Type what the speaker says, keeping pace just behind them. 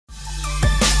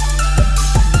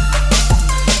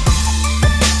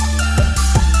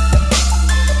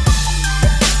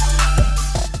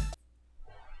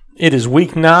It is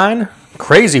week 9.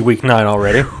 Crazy week 9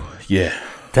 already. Yeah.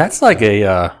 That's like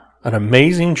an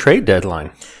amazing trade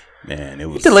deadline. Man, it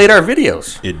was. It delayed our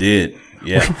videos. It did.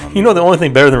 Yeah. You know the only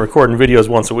thing better than recording videos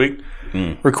once a week?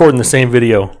 Recording the same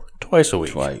video twice a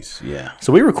week. Twice, yeah.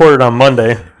 So we recorded on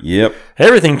Monday. Yep.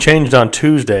 Everything changed on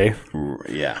Tuesday.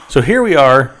 Yeah. So here we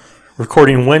are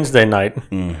recording Wednesday night.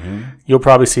 Mm-hmm. You'll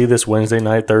probably see this Wednesday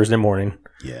night, Thursday morning.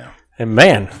 Yeah. And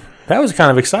man, that was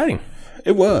kind of exciting.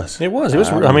 It was. It was.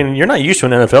 I mean, you're not used to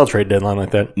an NFL trade deadline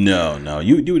like that. No.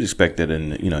 You would expect that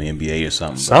in NBA or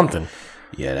something. Something.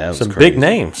 Yeah, that was some crazy. big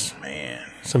names. Man.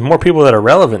 Some more people that are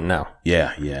relevant now.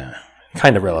 Yeah.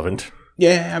 Kind of relevant.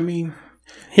 Yeah, I mean,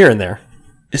 here and there.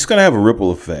 It's going to have a ripple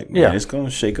effect. Man. Yeah. It's going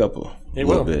to shake up a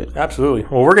little bit. Absolutely.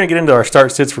 Well, we're going to get into our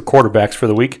start sits for quarterbacks for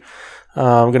the week.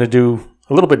 I'm going to do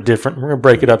a little bit different. We're going to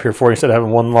break it up here for you. Instead of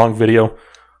having one long video,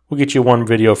 we'll get you one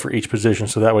video for each position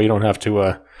so that way you don't have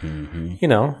to,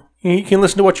 you can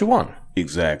listen to what you want.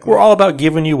 Exactly. We're all about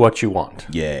giving you what you want.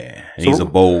 Yeah. And these are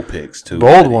bold picks, too.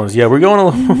 Bold ones. Yeah, we're going a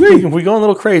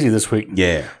little crazy this week.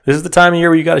 Yeah. This is the time of year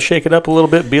where you got to shake it up a little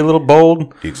bit, be a little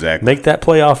bold. Exactly. Make that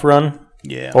playoff run.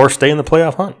 Yeah. Or stay in the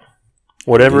playoff hunt.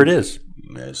 Whatever it is.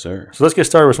 Yes, sir. So let's get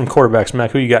started with some quarterbacks.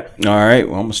 Mac, who you got? All right.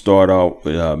 Well, I'm going to start off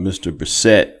with Mr.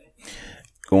 Brissett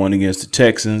going against the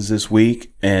Texans this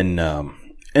week. And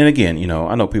again,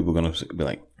 I know people are going to be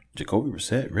like, Jacoby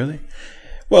Brissett, really?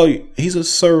 Well, he's a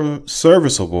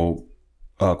serviceable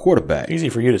quarterback. Easy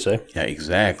for you to say. Yeah,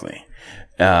 exactly.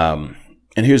 And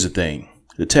here's the thing.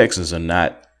 The Texans are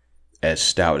not as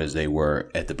stout as they were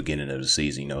at the beginning of the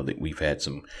season. That we've had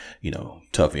some,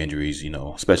 tough injuries,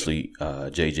 especially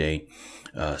JJ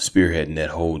spearheading that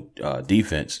whole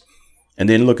defense. And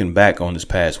then looking back on this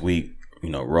past week,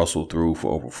 Russell threw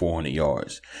for over 400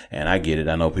 yards. And I get it.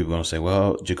 I know people are going to say,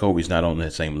 well, Jacoby's not on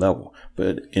that same level.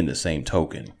 But in the same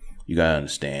token, you got to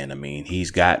understand,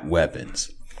 he's got weapons.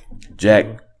 Jack.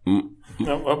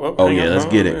 Let's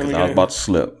get it because I was about to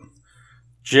slip.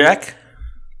 Jack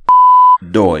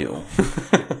Doyle.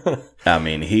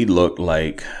 He looked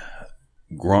like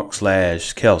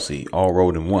Gronk / Kelsey all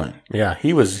rolled in one. Yeah,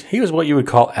 he was what you would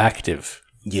call active.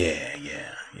 Yeah.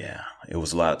 It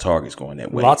was a lot of targets going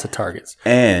that way. Lots of targets.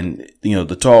 And,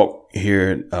 the talk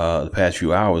here the past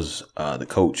few hours, the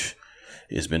coach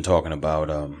has been talking about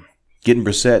getting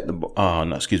Brissett,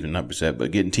 not Brissett,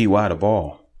 but getting T.Y. the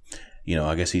ball.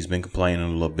 I guess he's been complaining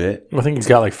a little bit. I think he's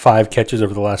got like 5 catches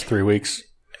over the last 3 weeks.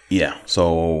 Yeah,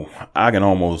 so I can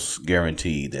almost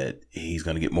guarantee that he's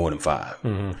going to get more than 5.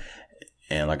 Mm-hmm.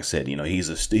 And like I said,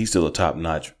 he's still a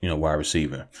top-notch, wide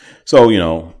receiver.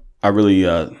 So, I really,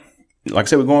 like I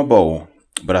said, we're going bold.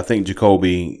 But I think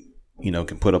Jacoby,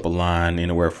 can put up a line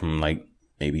anywhere from like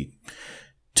maybe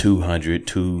 200,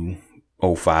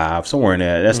 205, somewhere in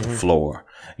there. That's the floor.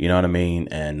 You know what I mean?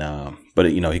 And but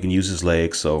he can use his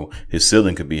legs, so his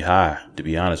ceiling could be high. To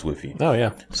be honest with you. Oh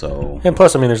yeah. So and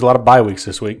plus, there's a lot of bye weeks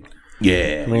this week.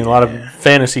 Yeah. A lot of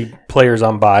fantasy players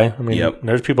on bye.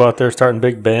 There's people out there starting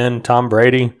Big Ben, Tom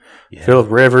Brady,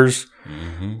 Phillip Rivers.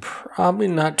 Mm-hmm. Probably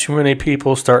not too many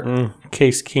people starting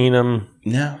Case Keenum.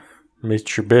 No.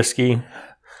 Mitch Trubisky.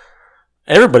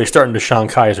 Everybody's starting Deshaun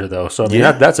Kaiser though, so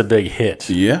that's a big hit.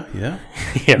 Yeah.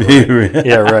 Right.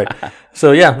 Yeah, right.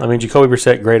 So Jacoby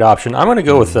Brissett, great option. I'm going to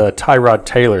go with Tyrod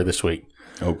Taylor this week.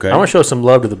 Okay. I'm going to show some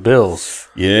love to the Bills.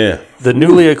 Yeah. The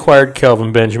newly acquired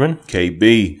Kelvin Benjamin.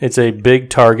 KB. It's a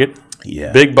big target.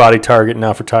 Yeah. Big body target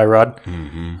now for Tyrod.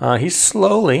 Mm-hmm. He's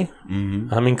slowly.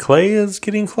 Mm-hmm. Clay is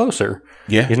getting closer.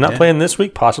 Yeah. He's not playing this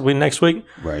week, possibly next week.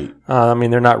 Right.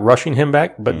 They're not rushing him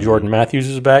back, but Jordan Matthews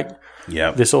is back.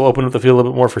 Yeah. This will open up the field a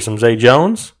little bit more for some Zay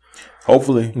Jones.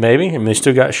 Hopefully. Maybe. They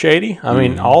still got Shady.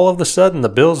 All of a sudden, the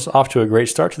Bills, off to a great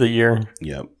start to the year,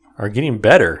 are getting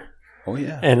better. Oh,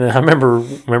 yeah. And I remember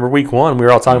week 1, we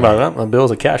were all talking about the Bills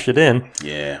have cashed it in.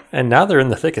 Yeah. And now they're in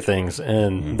the thick of things,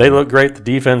 and they look great. The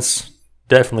defense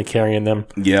definitely carrying them.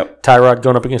 Yep. Tyrod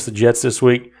going up against the Jets this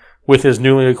week with his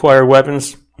newly acquired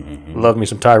weapons. Love me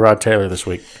some Tyrod Taylor this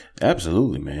week.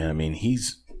 Absolutely, man.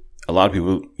 he's a lot of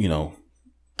people,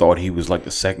 thought he was like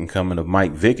the second coming of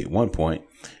Mike Vick at one point.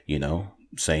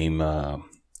 Same,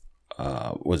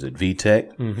 was it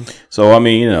VTech? Mm-hmm.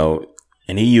 So,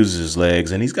 and he uses his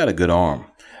legs, and he's got a good arm.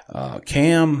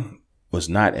 Cam was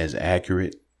not as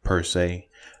accurate per se,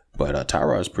 but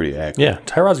Tyrod's pretty accurate. Yeah,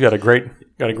 Tyrod's got a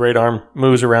great arm,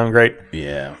 moves around great.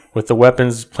 Yeah, with the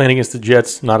weapons playing against the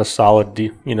Jets, not a solid,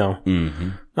 not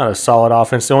a solid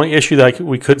offense. The only issue that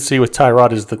we could see with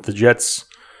Tyrod is that the Jets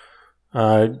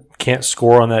can't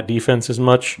score on that defense as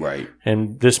much. Right,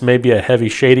 and this may be a heavy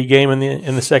Shady game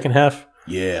in the second half.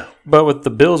 Yeah, but with the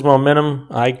Bills' momentum,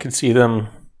 I could see them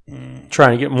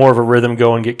trying to get more of a rhythm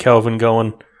going, get Kelvin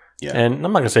going. Yeah. And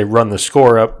I'm not going to say run the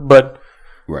score up, but,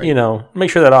 make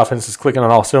sure that offense is clicking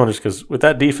on all cylinders because with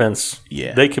that defense,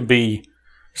 they could be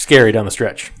scary down the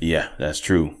stretch. Yeah, that's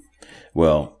true.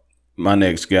 Well, my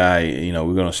next guy,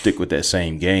 we're going to stick with that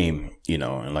same game,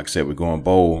 and like I said, we're going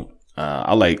bold.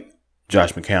 I like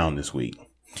Josh McCown this week.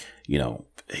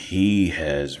 He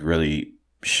has really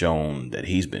shown that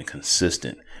he's been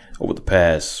consistent over the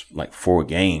past 4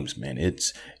 games, man.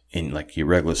 It's in your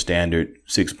regular standard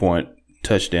 6-point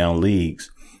touchdown leagues.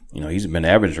 He's been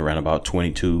averaging around about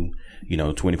 22,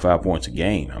 25 points a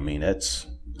game. I mean, it's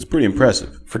pretty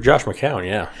impressive. For Josh McCown,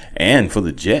 yeah. And for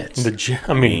the Jets. You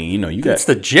got... It's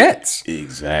the Jets.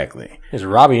 Exactly. It's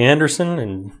Robbie Anderson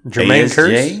and Jermaine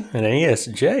Kearse and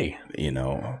ASJ.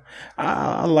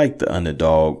 I like the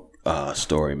underdog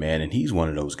story, man, and he's one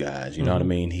of those guys. You know what I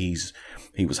mean?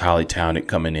 He was highly talented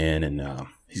coming in, and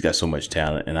he's got so much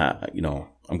talent, and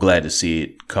I'm glad to see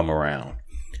it come around.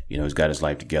 He's got his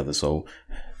life together. So,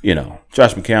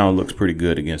 Josh McCown looks pretty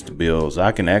good against the Bills.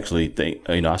 I can actually think,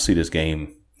 I see this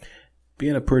game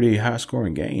being a pretty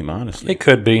high-scoring game, honestly. It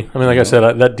could be. I mean, like I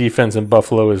said, that defense in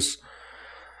Buffalo is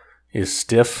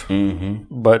stiff.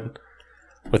 Mm-hmm. But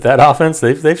with that offense,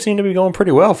 they've seemed to be going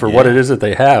pretty well for what it is that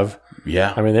they have.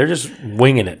 Yeah. I mean, they're just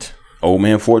winging it. Old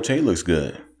man Forte looks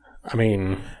good. I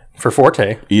mean, for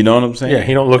Forte. You know what I'm saying? Yeah,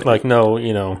 he don't look like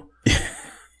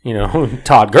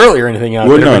Todd Gurley or anything out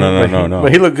there. No.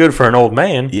 But he looked good for an old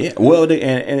man. Yeah. Well,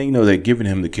 they're giving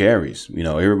him the carries.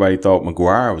 Everybody thought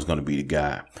McGuire was going to be the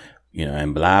guy.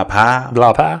 And Blah Pie.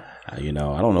 I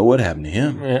don't know what happened to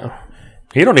him. Yeah.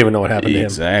 He don't even know what happened to him.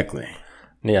 Exactly.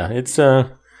 Yeah, it's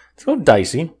a little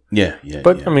dicey. Yeah.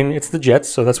 But, I mean, it's the Jets,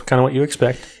 so that's kind of what you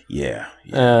expect. Yeah.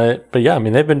 But, yeah, I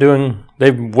mean, they've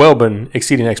been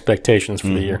exceeding expectations for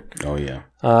the year. Oh, yeah.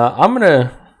 I'm going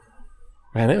to,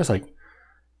 man, it was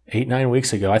 8-9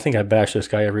 weeks ago. I think I bash this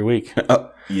guy every week.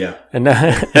 Yeah. And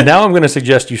now I'm going to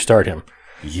suggest you start him.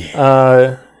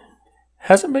 Yeah.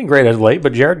 Hasn't been great as of late,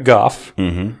 but Jared Goff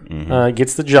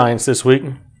gets the Giants this week.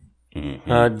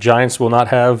 Mm-hmm. Giants will not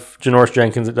have Janoris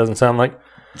Jenkins, it doesn't sound like.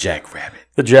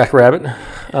 The Jackrabbit.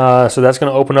 So that's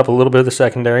going to open up a little bit of the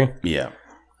secondary. Yeah.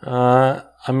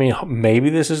 I mean, maybe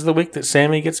this is the week that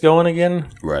Sammy gets going again.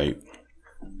 Right.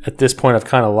 At this point, I've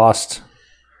kind of lost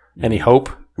any hope.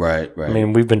 Right. I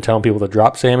mean, we've been telling people to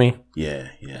drop Sammy. Yeah.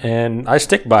 And I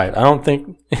stick by it. I don't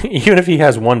think, even if he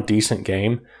has one decent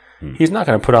game, he's not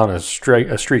going to put on a streak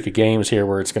of games here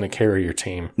where it's going to carry your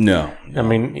team. No. I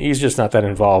mean, he's just not that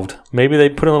involved. Maybe they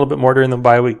put in a little bit more during the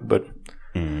bye week, but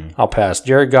I'll pass.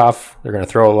 Jared Goff, they're going to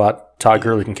throw a lot. Todd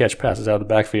Gurley can catch passes out of the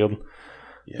backfield.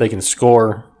 Yeah. They can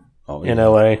score in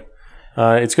L.A.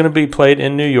 It's going to be played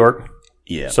in New York.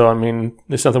 Yeah. So, I mean,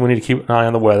 there's something we need to keep an eye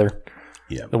on the weather.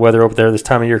 Yeah. The weather over there this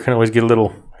time of year can always get a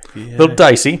little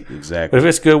dicey. Exactly. But if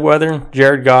it's good weather,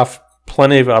 Jared Goff,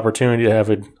 plenty of opportunity to have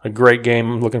a great game.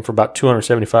 I'm looking for about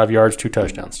 275 yards, 2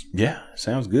 touchdowns. Yeah,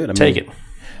 sounds good. Take it.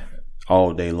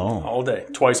 All day long. All day.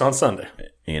 Twice on Sunday.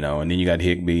 And then you got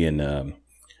Higbee and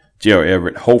Gerald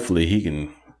Everett. Hopefully he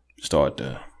can start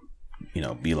to,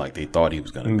 be like they thought he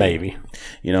was going to be. Maybe.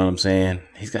 You know what I'm saying?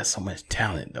 He's got so much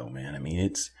talent, though, man. I mean,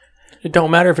 it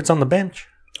don't matter if it's on the bench.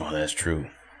 Oh, that's true.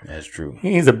 That's true.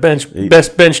 He's the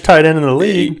best bench tight end in the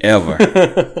league. Ever.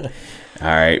 All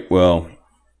right, well...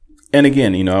 And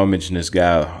again, I mentioned this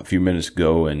guy a few minutes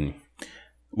ago, and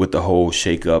with the whole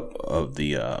shakeup of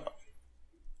the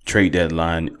trade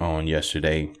deadline on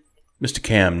yesterday, Mr.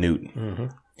 Cam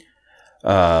Newton.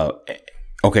 Mm-hmm.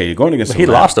 Okay, you're going against. But he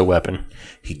lost a weapon.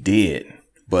 He did,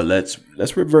 but let's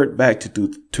revert back to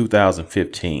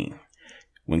 2015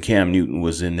 when Cam Newton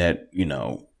was in that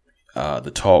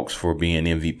the talks for being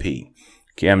MVP.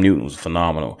 Cam Newton was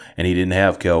phenomenal, and he didn't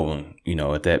have Kelvin,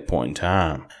 at that point in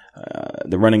time.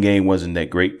 The running game wasn't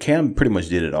that great. Cam pretty much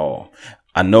did it all.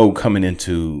 I know coming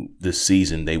into this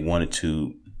season, they wanted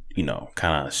to,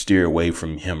 kind of steer away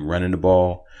from him running the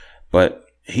ball, but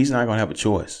he's not going to have a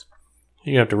choice.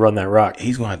 You have to run that rock.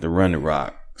 He's going to have to run the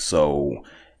rock. So,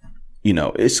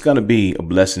 it's going to be a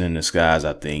blessing in disguise,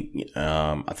 I think.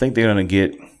 I think they're going to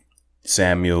get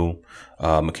Samuel,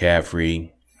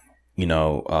 McCaffrey,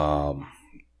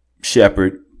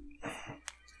 Shepard.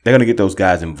 They're going to get those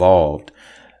guys involved.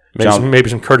 Maybe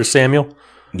some Curtis Samuel.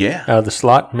 Yeah. Out of the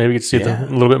slot. Maybe you could see a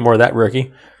little bit more of that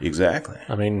rookie. Exactly.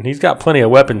 I mean, he's got plenty of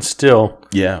weapons still.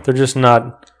 Yeah. They're just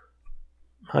not,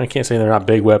 I can't say they're not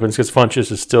big weapons because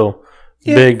Funchess is still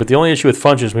big. But the only issue with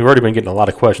Funchess, we've already been getting a lot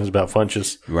of questions about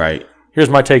Funchess. Right. Here's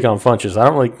my take on Funchess. I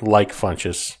don't really like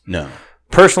Funchess. No.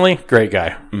 Personally, great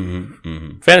guy. Mm-hmm.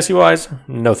 Mm-hmm. Fantasy-wise,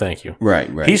 no thank you.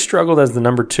 Right. He struggled as the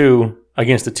number 2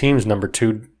 against the team's number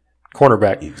 2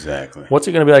 cornerback. Exactly. What's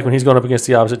it going to be like when he's going up against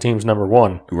the opposite team's number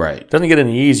one? Right. Doesn't get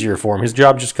any easier for him. His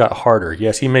job just got harder.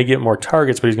 Yes, he may get more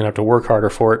targets, but he's going to have to work harder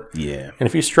for it. Yeah. And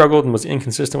if he struggled and was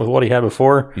inconsistent with what he had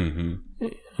before,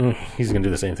 he's going to do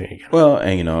the same thing again. Well,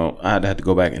 and I'd have to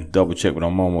go back and double check, but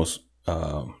I'm almost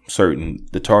certain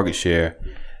the target share,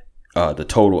 the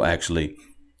total actually,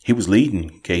 he was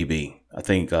leading KB. I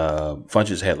think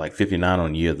Funches had like 59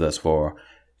 on the year thus far.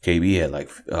 KB had like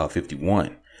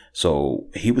 51. So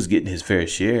he was getting his fair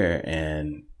share,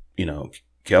 and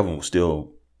Kelvin was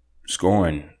still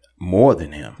scoring more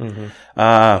than him.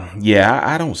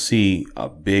 I don't see a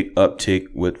big uptick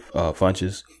with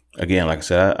Funches. Again, like I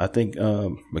said, I think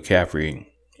McCaffrey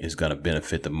is going to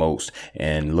benefit the most,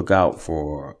 and look out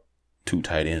for 2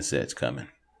 tight end sets coming.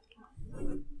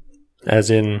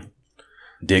 As in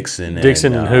Dixon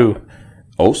and who?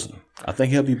 Olsen. I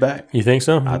think he'll be back. You think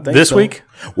so? I think this so. Week?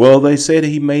 Well, they said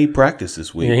he may practice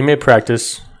this week. Yeah, he may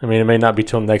practice. I mean, it may not be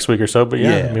till next week or so, but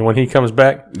yeah. I mean, when he comes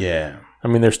back, I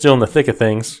mean, they're still in the thick of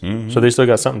things, so they still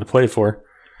got something to play for.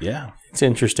 Yeah. It's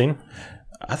interesting.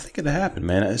 I think it'll happen,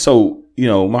 man. So,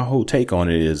 my whole take on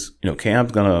it is,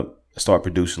 Cam's going to start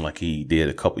producing like he did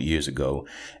a couple years ago.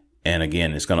 And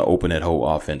again, it's going to open that whole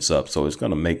offense up. So it's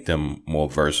going to make them more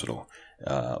versatile,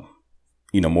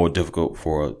 more difficult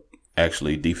for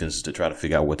actually defenses to try to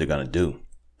figure out what they're going to do.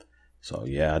 So,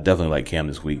 yeah, I definitely like Cam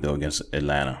this week, though, against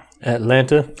Atlanta.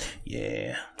 Atlanta?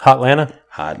 Yeah. Hotlanta?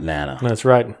 Hotlanta. That's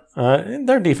right.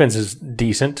 Their defense is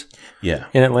decent in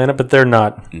Atlanta, but they're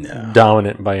not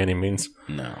dominant by any means.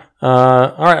 No.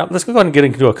 All right, let's go ahead and get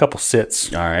into a couple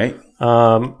sits. All right.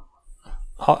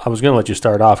 I was going to let you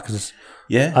start off because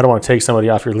I don't want to take somebody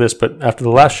off your list, but after the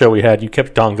last show we had, you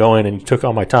kept on going and you took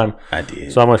all my time. I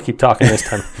did. So I'm going to keep talking this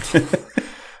time.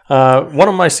 One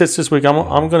of my sits this week,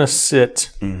 I'm going to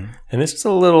sit, and this is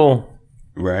a little...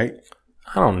 Right.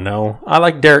 I don't know. I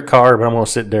like Derek Carr, but I'm going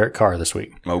to sit Derek Carr this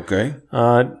week. Okay.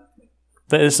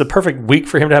 It's the perfect week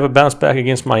for him to have a bounce back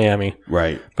against Miami.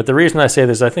 Right. But the reason I say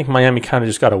this, I think Miami kind of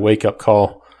just got a wake-up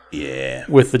call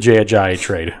with the Jay Ajayi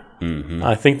trade.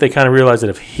 I think they kind of realized that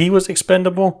if he was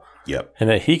expendable and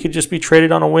that he could just be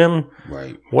traded on a whim,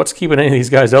 what's keeping any of these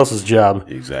guys else's job?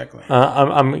 Exactly.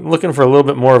 I'm looking for a little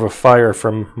bit more of a fire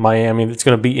from Miami that's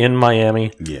going to be in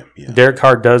Miami. Yeah. Derek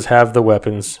Carr does have the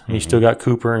weapons. You still got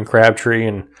Cooper and Crabtree,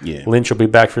 and Lynch will be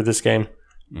back for this game.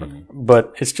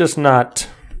 But it's just not...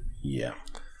 I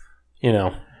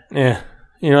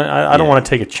don't want to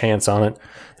take a chance on it.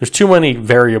 There's too many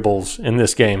variables in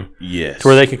this game to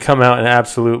where they could come out and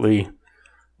absolutely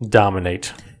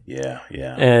dominate.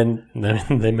 And then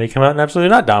they may come out and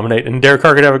absolutely not dominate. And Derek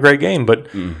Carr could have a great game, but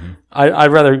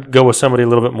I'd rather go with somebody a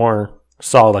little bit more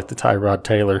solid like the Tyrod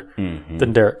Taylor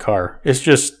than Derek Carr. It's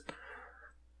just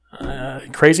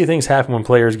crazy things happen when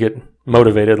players get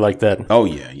motivated like that. Oh,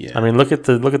 yeah. I mean, look at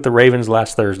the Ravens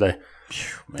last Thursday.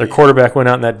 Their quarterback went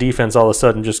out, and that defense all of a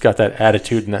sudden just got that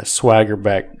attitude and that swagger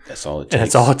back. That's all it takes. And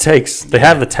that's all it takes. They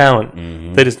have the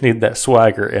talent. They just need that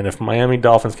swagger. And if Miami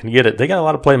Dolphins can get it, they got a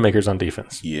lot of playmakers on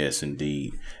defense. Yes,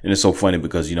 indeed. And it's so funny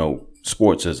because,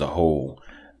 sports as a whole,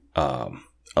 a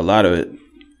lot of it,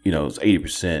 is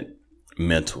 80%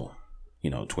 mental,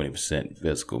 20%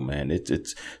 physical, man.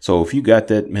 It's so if you got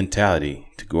that mentality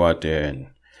to go out there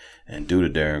and do the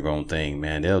darn own thing,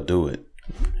 man, they'll do it.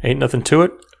 Ain't nothing to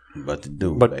it. But to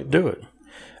do it, But do it.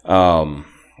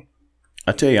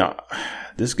 I tell you,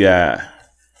 this guy,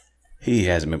 he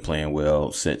hasn't been playing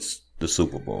well since the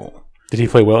Super Bowl. Did he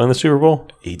play well in the Super Bowl?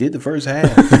 He did the first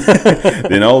half.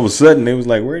 Then all of a sudden, it was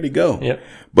like, where'd he go? Yep.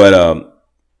 But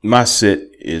my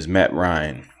sit is Matt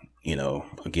Ryan,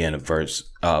 again,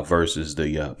 versus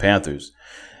the Panthers.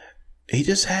 He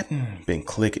just hadn't been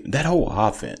clicking. That whole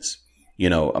offense,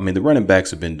 the running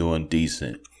backs have been doing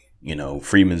decent.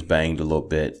 Freeman's banged a little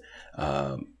bit.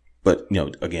 But,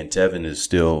 again, Tevin is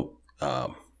still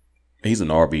he's an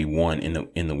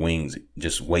RB1 in the wings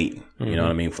just waiting, you know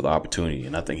what I mean, for the opportunity.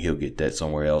 And I think he'll get that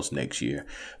somewhere else next year.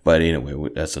 But anyway,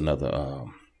 that's another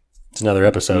it's another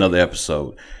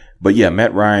episode. But, yeah,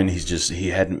 Matt Ryan, he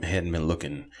hadn't been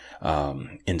looking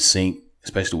in sync,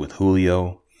 especially with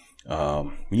Julio.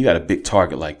 When you got a big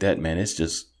target like that, man, it's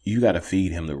just you got to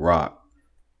feed him the rock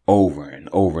over and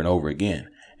over and over again.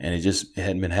 And it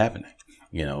hadn't been happening.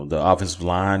 The offensive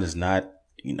line is not,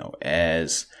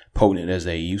 as potent as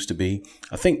they used to be.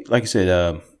 I think, like you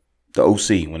said, the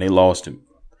OC, when they lost him,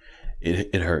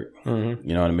 it hurt. You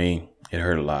know what I mean? It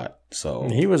hurt a lot. So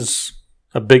he was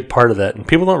a big part of that. And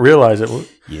people don't realize it.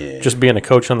 Just being a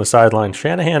coach on the sideline,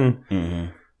 Shanahan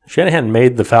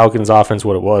made the Falcons offense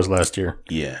what it was last year.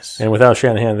 Yes. And without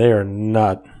Shanahan, they are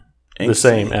not the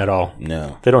same at all.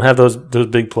 No. They don't have those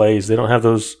big plays. They don't have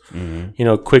those,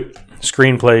 quick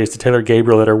screen plays to Taylor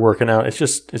Gabriel that are working out.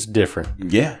 It's different.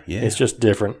 Yeah. It's just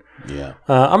different. Yeah.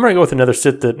 I'm going to go with another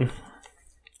sit that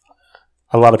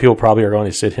a lot of people probably are going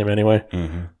to sit him anyway.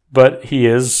 Mm-hmm. But he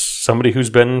is somebody who's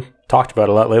been talked about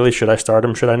a lot lately. Should I start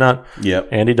him? Should I not? Yep.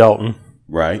 Andy Dalton.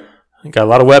 Right. Got a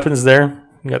lot of weapons there.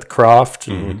 You got the Croft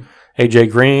and A.J.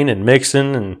 Green and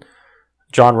Mixon and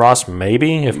John Ross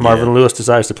maybe if Marvin Lewis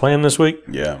decides to play him this week.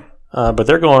 Yeah. But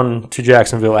they're going to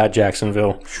Jacksonville at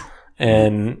Jacksonville.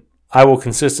 And I will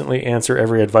consistently answer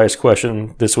every advice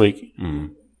question this week.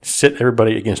 Sit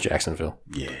everybody against Jacksonville.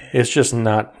 Yeah. It's just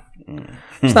not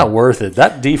it's not worth it.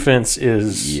 That defense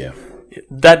is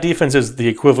the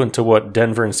equivalent to what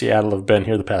Denver and Seattle have been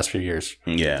here the past few years.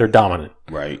 Yeah. They're dominant.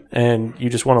 Right. And you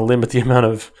just want to limit the amount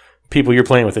of people you're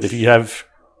playing with it. If you have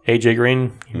A.J.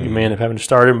 Green, you may end up having to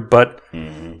start him, but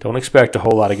don't expect a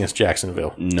whole lot against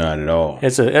Jacksonville. Not at all.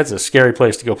 It's a scary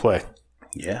place to go play.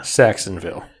 Yeah.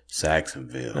 Saxonville.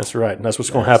 That's right. And that's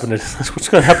what's going to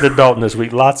happen to Dalton this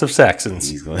week. Lots of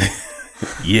Saxons.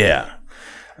 Yeah.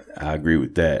 I agree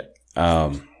with that.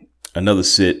 Another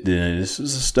sit, this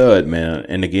is a stud, man.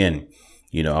 And again,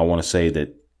 I want to say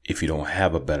that if you don't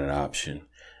have a better option,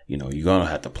 you're going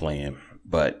to have to play him.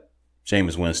 But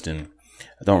Jameis Winston,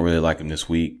 I don't really like him this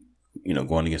week,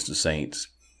 going against the Saints.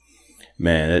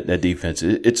 Man, that defense,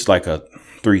 it's like a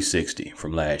 360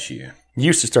 from last year. You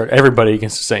used to start everybody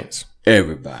against the Saints.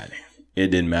 Everybody. It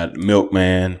didn't matter.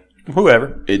 Milkman.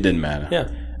 Whoever. It didn't matter. Yeah.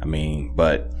 I mean,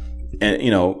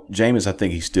 Jameis, I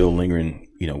think he's still lingering,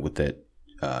 with that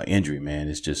injury, man.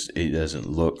 It's just, he doesn't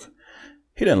look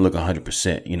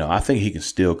 100%. I think he can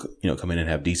still, come in and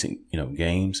have decent,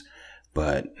 games.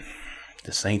 But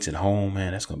the Saints at home,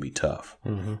 man, that's going to be tough.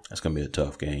 Mm-hmm. That's going to be a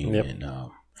tough game. Yep. And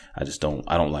I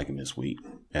don't like him this week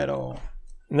at all.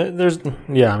 The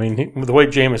way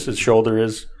Jameis's shoulder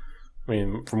is,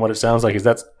 from what it sounds like, is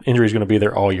that injury is going to be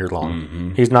there all year long.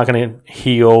 Mm-hmm. He's not going to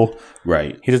heal.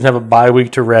 Right. He doesn't have a bye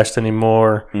week to rest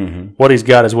anymore. Mm-hmm. What he's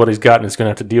got is what he's got, and he's going to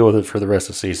have to deal with it for the rest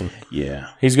of the season. Yeah.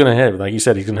 He's going to have, like you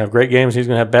said, he's going to have great games. He's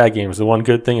going to have bad games. The one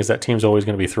good thing is that team's always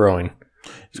going to be throwing.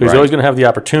 So he's always going to have the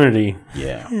opportunity.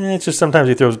 Yeah. It's just sometimes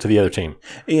he throws it to the other team.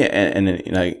 Yeah, and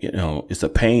it's a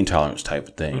pain tolerance type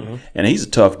of thing. Mm-hmm. And he's a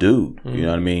tough dude, you know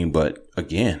what I mean? But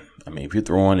again, if you're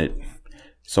throwing it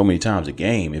so many times a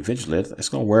game, eventually it's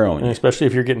going to wear on you. And especially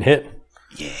if you're getting hit.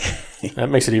 Yeah. That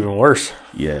makes it even worse.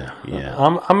 Yeah.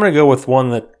 I'm going to go with one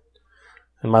that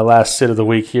in my last sit of the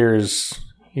week here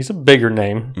he's a bigger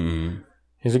name. Mm-hmm.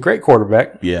 He's a great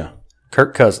quarterback. Yeah.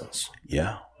 Kirk Cousins.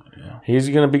 Yeah. He's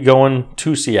going to be going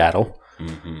to Seattle,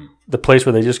 the place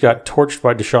where they just got torched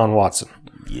by Deshaun Watson.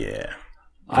 Yeah.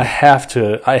 I have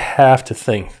to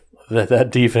think that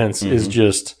defense is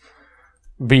just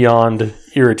beyond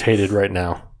irritated right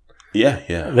now.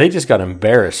 Yeah. They just got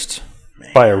embarrassed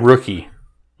by a rookie.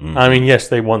 Mm-hmm. Yes,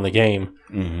 they won the game,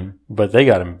 but they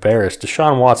got embarrassed.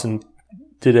 Deshaun Watson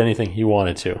did anything he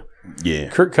wanted to. Yeah.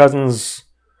 Kirk Cousins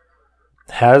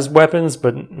has weapons,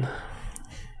 but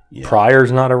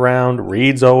Pryor's not around.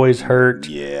 Reed's always hurt.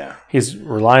 Yeah. He's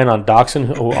relying on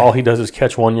Doxson, who all he does is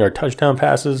catch 1-yard touchdown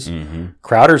passes. Mm-hmm.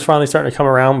 Crowder's finally starting to come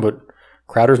around, but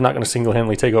Crowder's not going to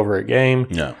single-handedly take over a game.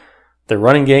 No. Their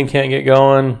running game can't get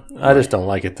going. I just don't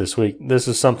like it this week. This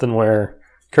is something where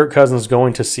Kirk Cousins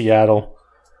going to Seattle,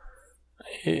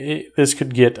 this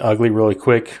could get ugly really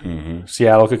quick. Mm-hmm.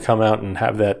 Seattle could come out and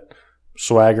have that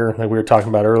swagger that we were talking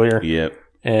about earlier. Yep.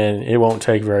 And it won't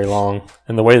take very long.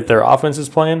 And the way that their offense is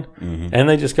playing, and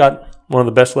they just got one of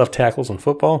the best left tackles in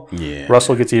football. Yeah.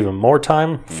 Russell gets even more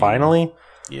time, finally.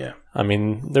 Yeah.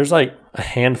 There's like a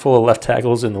handful of left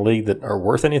tackles in the league that are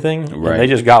worth anything, right. And they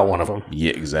just got one of them.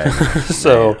 Yeah, exactly.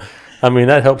 So,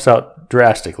 that helps out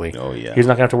drastically. Oh, yeah. He's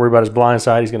not going to have to worry about his blind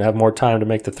side. He's going to have more time to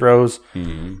make the throws.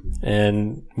 Mm-hmm.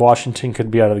 And Washington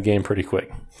could be out of the game pretty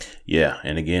quick. Yeah,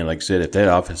 and again, like I said, if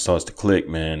that offense starts to click,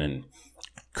 man, and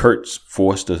Kurt's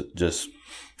forced to just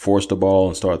force the ball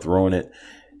and start throwing it,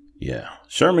 yeah.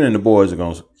 Sherman and the boys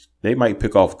they might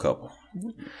pick off a couple.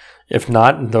 If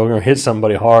not, they're going to hit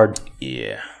somebody hard.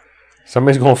 Yeah.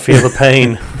 Somebody's going to feel the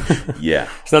pain. Yeah.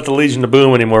 It's not the Legion of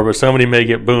Boom anymore, but somebody may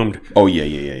get boomed. Oh, yeah.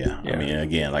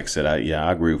 Again, like I said,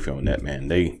 I agree with you on that, man.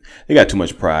 They got too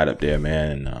much pride up there,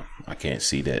 man, and I can't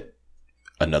see that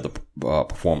another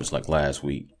performance like last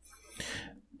week.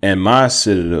 And my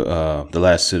the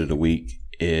last sit of the week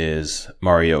is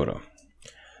Mariota.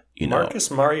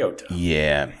 Marcus Mariota.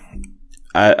 Yeah.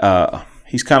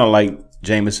 He's kind of like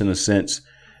Jameis in a sense,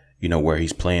 where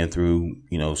he's playing through,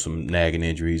 some nagging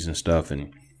injuries and stuff,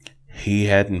 and he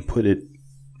hadn't put it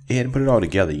He hadn't put it all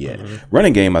together yet.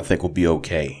 Running game, I think, will be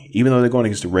okay. Even though they're going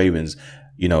against the Ravens,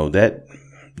 that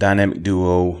dynamic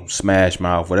duo, smash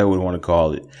mouth, whatever we want to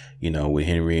call it, with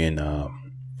Henry and,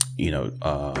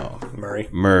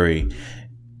 Murray,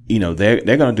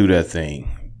 they're going to do their thing.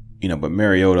 But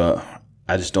Mariota,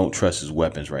 I just don't trust his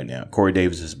weapons right now. Corey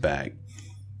Davis is back,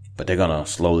 but they're going to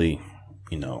slowly,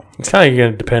 It's kind of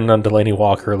going to depend on Delaney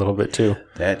Walker a little bit, too.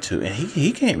 That, too. And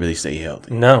he can't really stay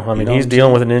healthy. No, I mean, he's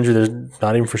dealing with an injury. There's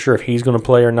not even for sure if he's going to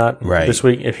play or not this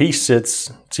week. If he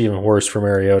sits, it's even worse for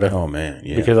Mariota. Oh, man,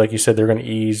 yeah. Because, like you said, they're going to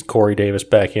ease Corey Davis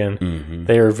back in.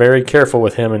 They are very careful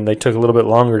with him, and they took a little bit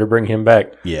longer to bring him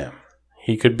back. Yeah.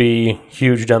 He could be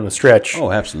huge down the stretch.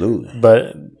 Oh, absolutely.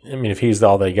 But, I mean, if he's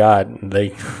all they got,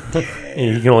 he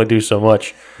can only do so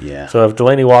much. Yeah. So if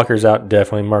Delaney Walker's out,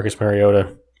 definitely Marcus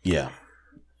Mariota. Yeah.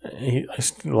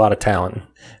 He's a lot of talent.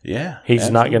 Yeah. He's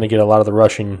not going to get a lot of the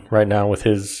rushing right now with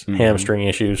his hamstring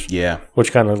issues. Yeah.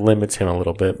 Which kind of limits him a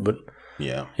little bit. But,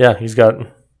 yeah, he's got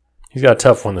a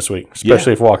tough one this week,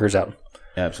 especially if Walker's out.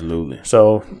 Absolutely.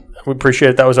 So we appreciate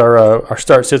it. That was our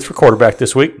start sits for quarterback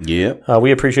this week. Yeah.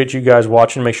 We appreciate you guys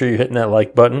watching. Make sure you're hitting that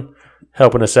like button,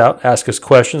 helping us out. Ask us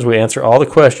questions. We answer all the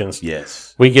questions.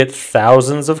 Yes. We get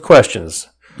thousands of questions.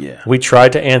 Yeah. We try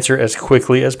to answer as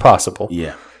quickly as possible.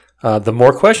 Yeah. The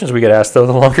more questions we get asked, though,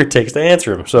 the longer it takes to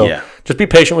answer them. So just be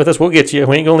patient with us. We'll get to you.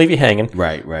 We ain't going to leave you hanging.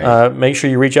 Right. Make sure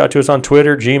you reach out to us on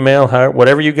Twitter, Gmail,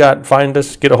 whatever you got. Find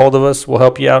us. Get a hold of us. We'll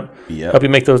help you out. Yep. Help you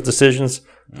make those decisions.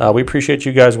 We appreciate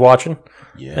you guys watching.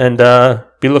 Yeah. And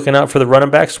be looking out for the running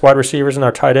backs, wide receivers, and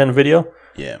our tight end video.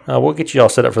 Yeah. We'll get you all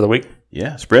set up for the week.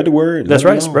 Yeah. Spread the word. That's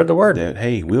right. Spread the word. That,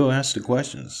 hey, we'll answer the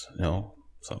questions.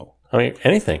 So. I mean,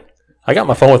 anything. I got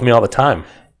my phone with me all the time.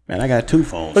 Man, I got 2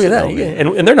 phones. Look at that.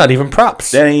 And they're not even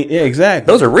props. That ain't, yeah,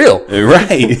 exactly. Those are real.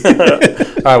 Right. All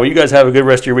right. Well, you guys have a good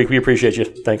rest of your week. We appreciate you.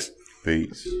 Thanks.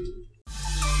 Peace.